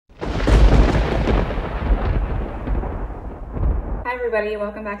everybody,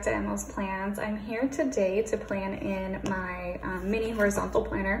 welcome back to Emma's Plans. I'm here today to plan in my mini horizontal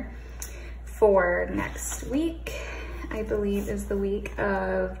planner for next week. I believe is the week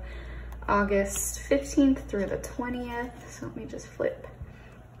of August 15th through the 20th. So let me just flip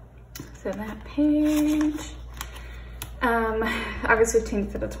to that page. August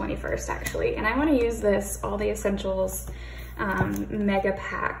 15th to the 21st actually. And I want to use this All the Essentials mega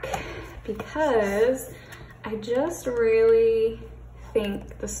pack because I just really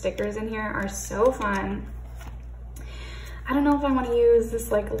think the stickers in here are so fun. I don't know if I want to use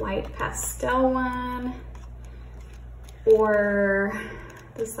this like light pastel one or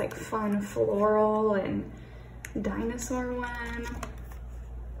this like fun floral and dinosaur one.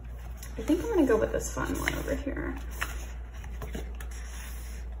 I think I'm gonna go with this fun one over here.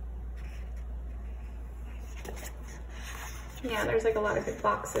 Yeah, there's like a lot of good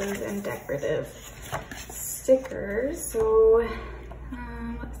boxes and decorative stickers. So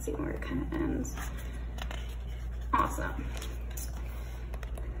let's see where it kind of ends. Awesome.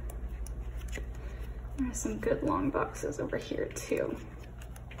 There's some good long boxes over here too.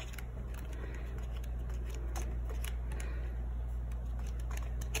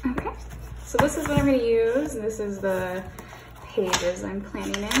 Okay, so this is what I'm going to use. This is the pages I'm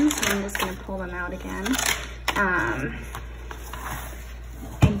planning in, so I'm just going to pull them out again and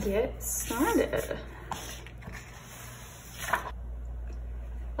get started.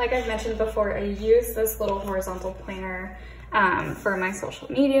 Like I've mentioned before, I use this little horizontal planner for my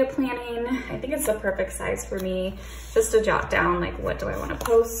social media planning. I think it's the perfect size for me, just to jot down like what do I want to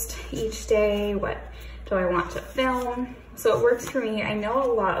post each day, what do I want to film. So it works for me. I know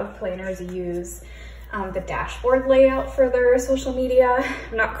a lot of planners use the dashboard layout for their social media.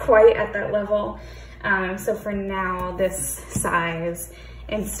 I'm not quite at that level. So for now, this size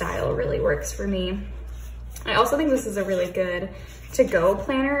and style really works for me. I also think this is a really good to-go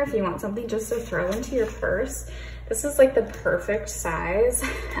planner if you want something just to throw into your purse. This is like the perfect size,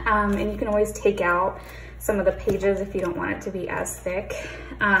 and you can always take out some of the pages if you don't want it to be as thick.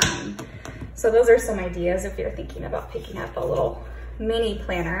 So those are some ideas if you're thinking about picking up a little mini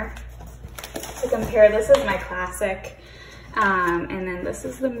planner. To compare, this is my classic, and then this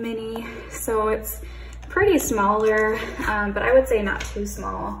is the mini. So it's pretty smaller, but I would say not too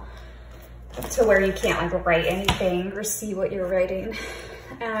small to where you can't like write anything or see what you're writing.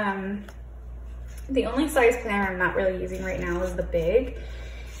 The only size planner I'm not really using right now is the big,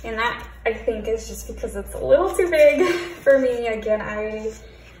 and that I think is just because it's a little too big for me. Again, I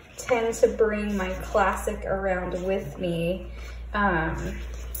tend to bring my classic around with me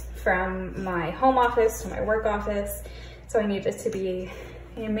from my home office to my work office, so I need it to be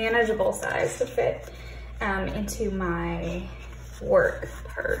a manageable size to fit into my work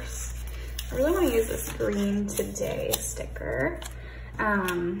purse. I really want to use this green today sticker.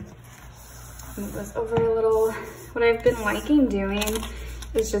 Move this over a little. What I've been liking doing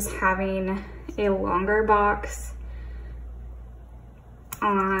is just having a longer box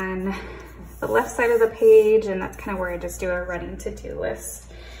on the left side of the page, and that's kind of where I just do a running to-do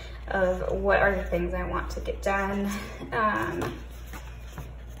list of what are the things I want to get done.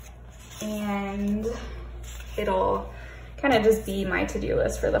 And it'll kind of just be my to-do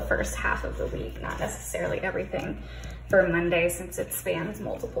list for the first half of the week, not necessarily everything for Monday since it spans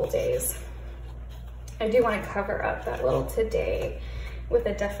multiple days. I do want to cover up that little today with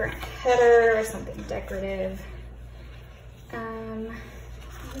a different header or something decorative. I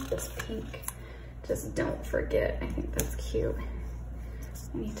like this pink, just don't forget. I think that's cute.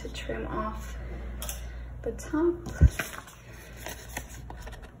 I need to trim off the top.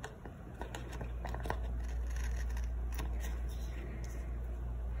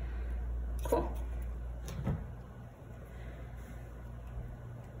 Cool.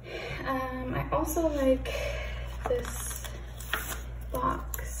 I also like this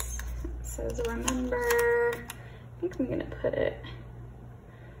box. It says remember. I think I'm gonna put it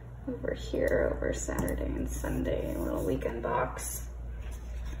over here over Saturday and Sunday, a little weekend box.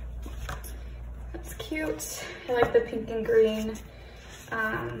 That's cute. I like the pink and green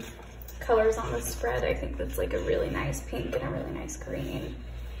colors on the spread. I think that's like a really nice pink and a really nice green.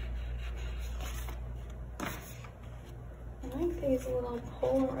 I like these little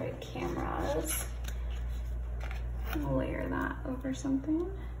Polaroid cameras. I'll layer that over something.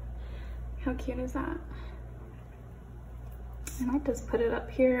 How cute is that? I might just put it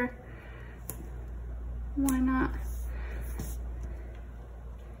up here. Why not?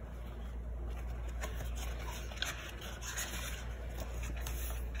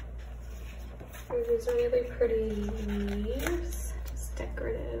 These are really pretty leaves, just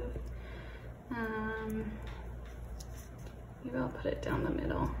decorative. Maybe I'll put it down the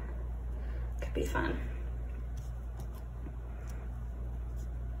middle. Could be fun.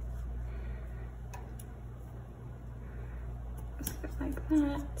 Like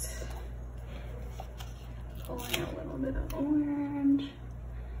that. Pull in a little bit of orange.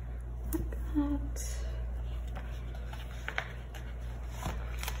 Like that.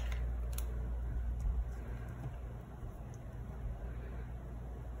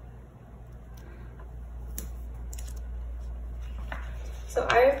 So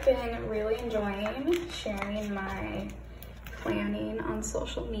I've been really enjoying sharing my planning on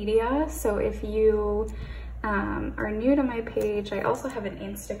social media. So if you are new to my page, I also have an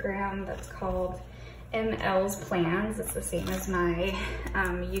Instagram that's called ML's Plans. It's the same as my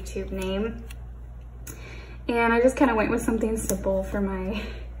YouTube name. And I just kind of went with something simple for my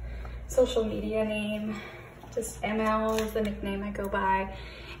social media name. Just ML is the nickname I go by.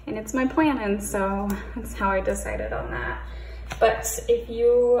 And it's my planning, so that's how I decided on that. But if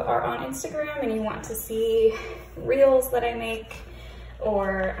you are on Instagram and you want to see reels that I make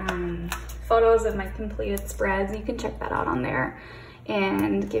or photos of my completed spreads, you can check that out on there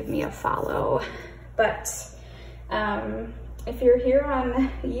and give me a follow. But if you're here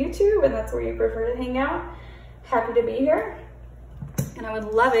on YouTube and that's where you prefer to hang out, happy to be here. And I would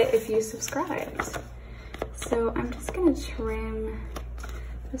love it if you subscribed. So I'm just gonna trim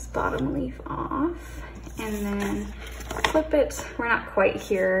this bottom leaf off and then flip it. We're not quite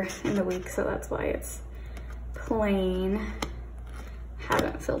here in the week, so that's why it's plain.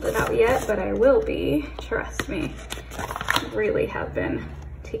 Haven't filled it out yet, but I will be, trust me. I really have been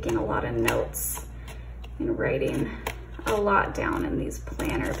taking a lot of notes and writing a lot down in these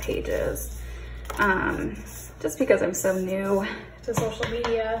planner pages. Just because I'm so new to social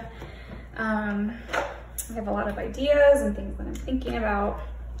media, I have a lot of ideas and things that I'm thinking about.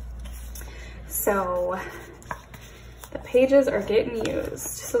 So the pages are getting used.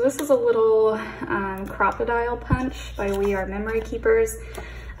 So this is a little crocodile punch by We Are Memory Keepers.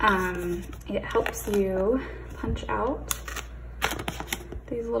 It helps you punch out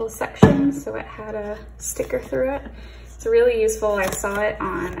these little sections. So it had a sticker through it. It's really useful. I saw it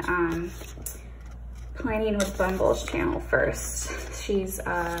on Planning with Bumble's channel first. She's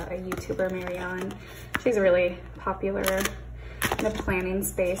a YouTuber, Marianne. She's really popular in the planning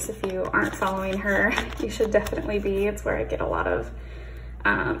space. If you aren't following her, you should definitely be. It's where I get a lot of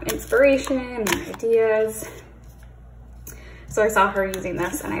inspiration and ideas. So I saw her using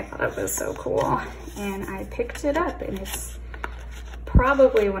this and I thought it was so cool. And I picked it up and it's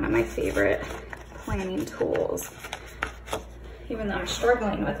probably one of my favorite planning tools. Even though I'm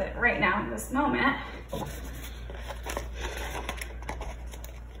struggling with it right now in this moment.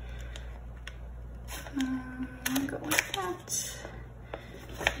 Go like that.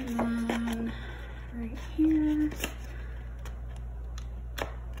 And then right here.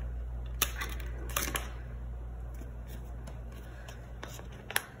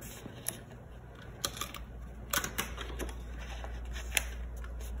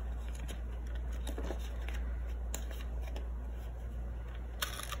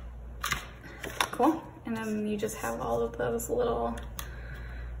 Cool. And then you just have all of those little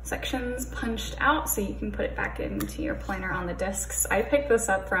sections punched out so you can put it back into your planner on the discs. I picked this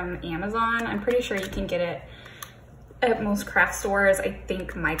up from Amazon. I'm pretty sure you can get it at most craft stores. I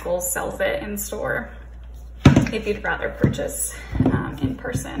think Michael's sells it in store if you'd rather purchase in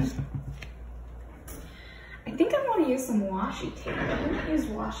person. I think I want to use some washi tape. I haven't used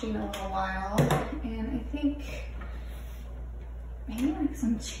washi in a little while, and I think maybe like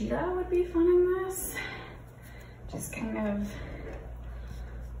some cheetah would be fun in this. Just kind of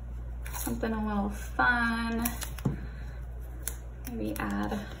something a little fun. Maybe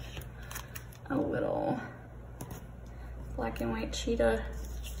add a little black and white cheetah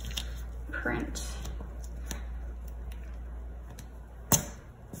print.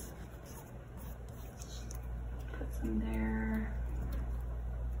 Put some there.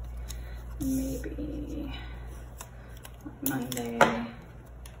 Maybe Monday.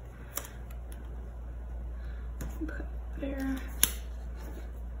 Put there.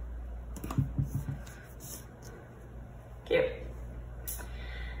 Cute.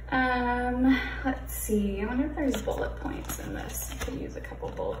 Let's see. I wonder if there's bullet points in this. I could use a couple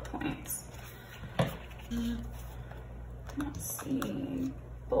bullet points. Let's see.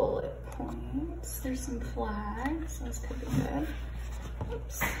 Bullet points. There's some flags. Those could be good.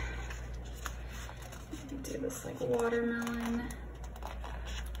 Oops. Maybe do this like watermelon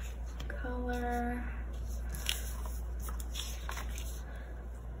color.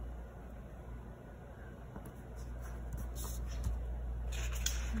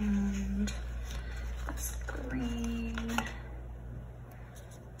 And this green.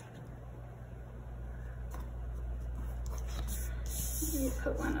 You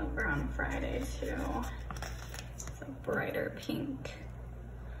put one over on Friday too. It's a brighter pink.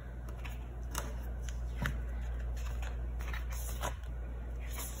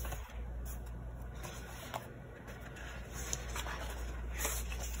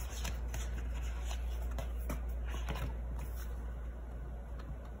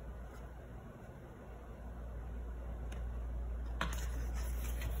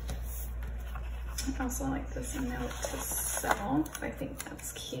 I also like this note to self. I think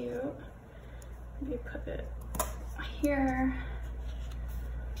that's cute. Maybe put it here.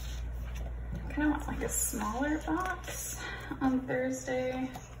 I kind of want like a smaller box on Thursday.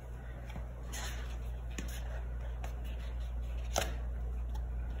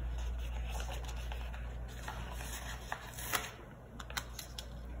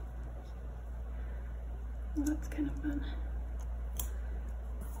 Well, that's kind of fun.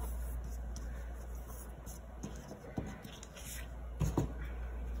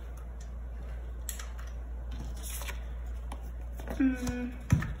 I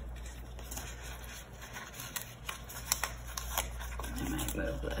might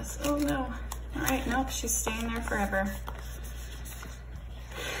move this. Oh no. All right, nope, she's staying there forever.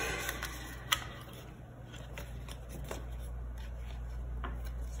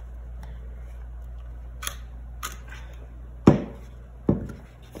 I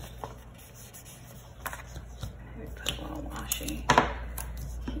would put a little washi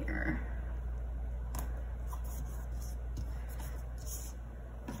here.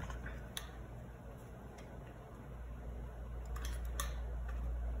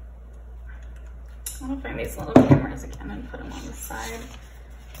 I want to find these little cameras again and put them on the side.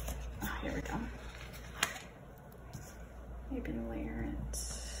 Oh, here we go. Maybe layer it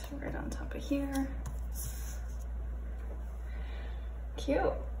right on top of here.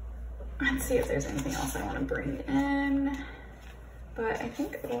 Cute. Let's see if there's anything else I want to bring in. But I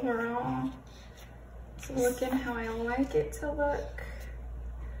think overall, it's looking how I like it to look.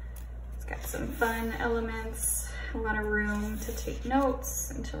 It's got some fun elements, a lot of room to take notes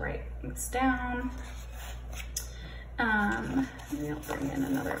and to write things down. Maybe I'll bring in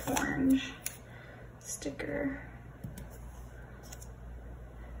another orange sticker.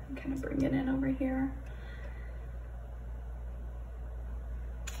 And kind of bring it in over here.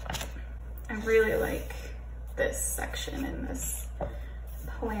 I really like this section in this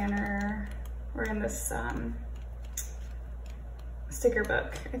planner, or in this sticker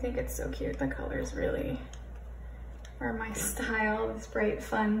book. I think it's so cute. The colors really are my style. This bright,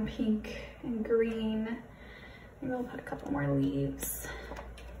 fun pink and green. Maybe we'll put a couple more leaves.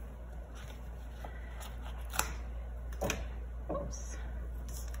 Oops.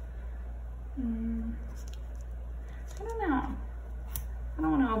 I don't know. I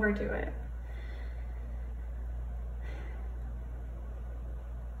don't want to overdo it.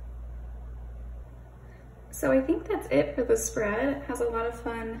 So I think that's it for the spread. It has a lot of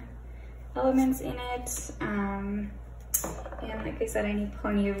fun elements in it. And like I said, I need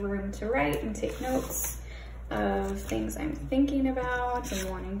plenty of room to write and take notes of things I'm thinking about and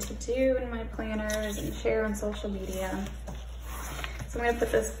wanting to do in my planners and share on social media. So I'm gonna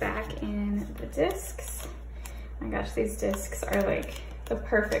put this back in the discs. Oh my gosh, these discs are like the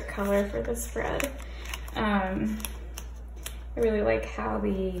perfect color for the spread. I really like how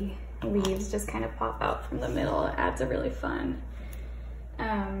the leaves just kind of pop out from the middle. It adds a really fun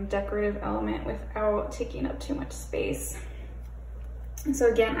decorative element without taking up too much space. And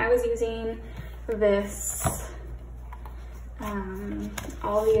so again, I was using this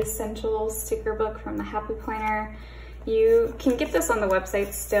All the Essentials sticker book from the Happy Planner. You can get this on the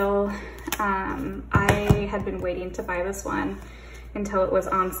website still. I had been waiting to buy this one until it was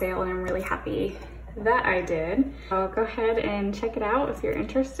on sale, and I'm really happy that I did. So go ahead and check it out if you're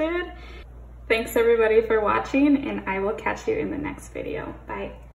interested. Thanks everybody for watching, and I will catch you in the next video. Bye.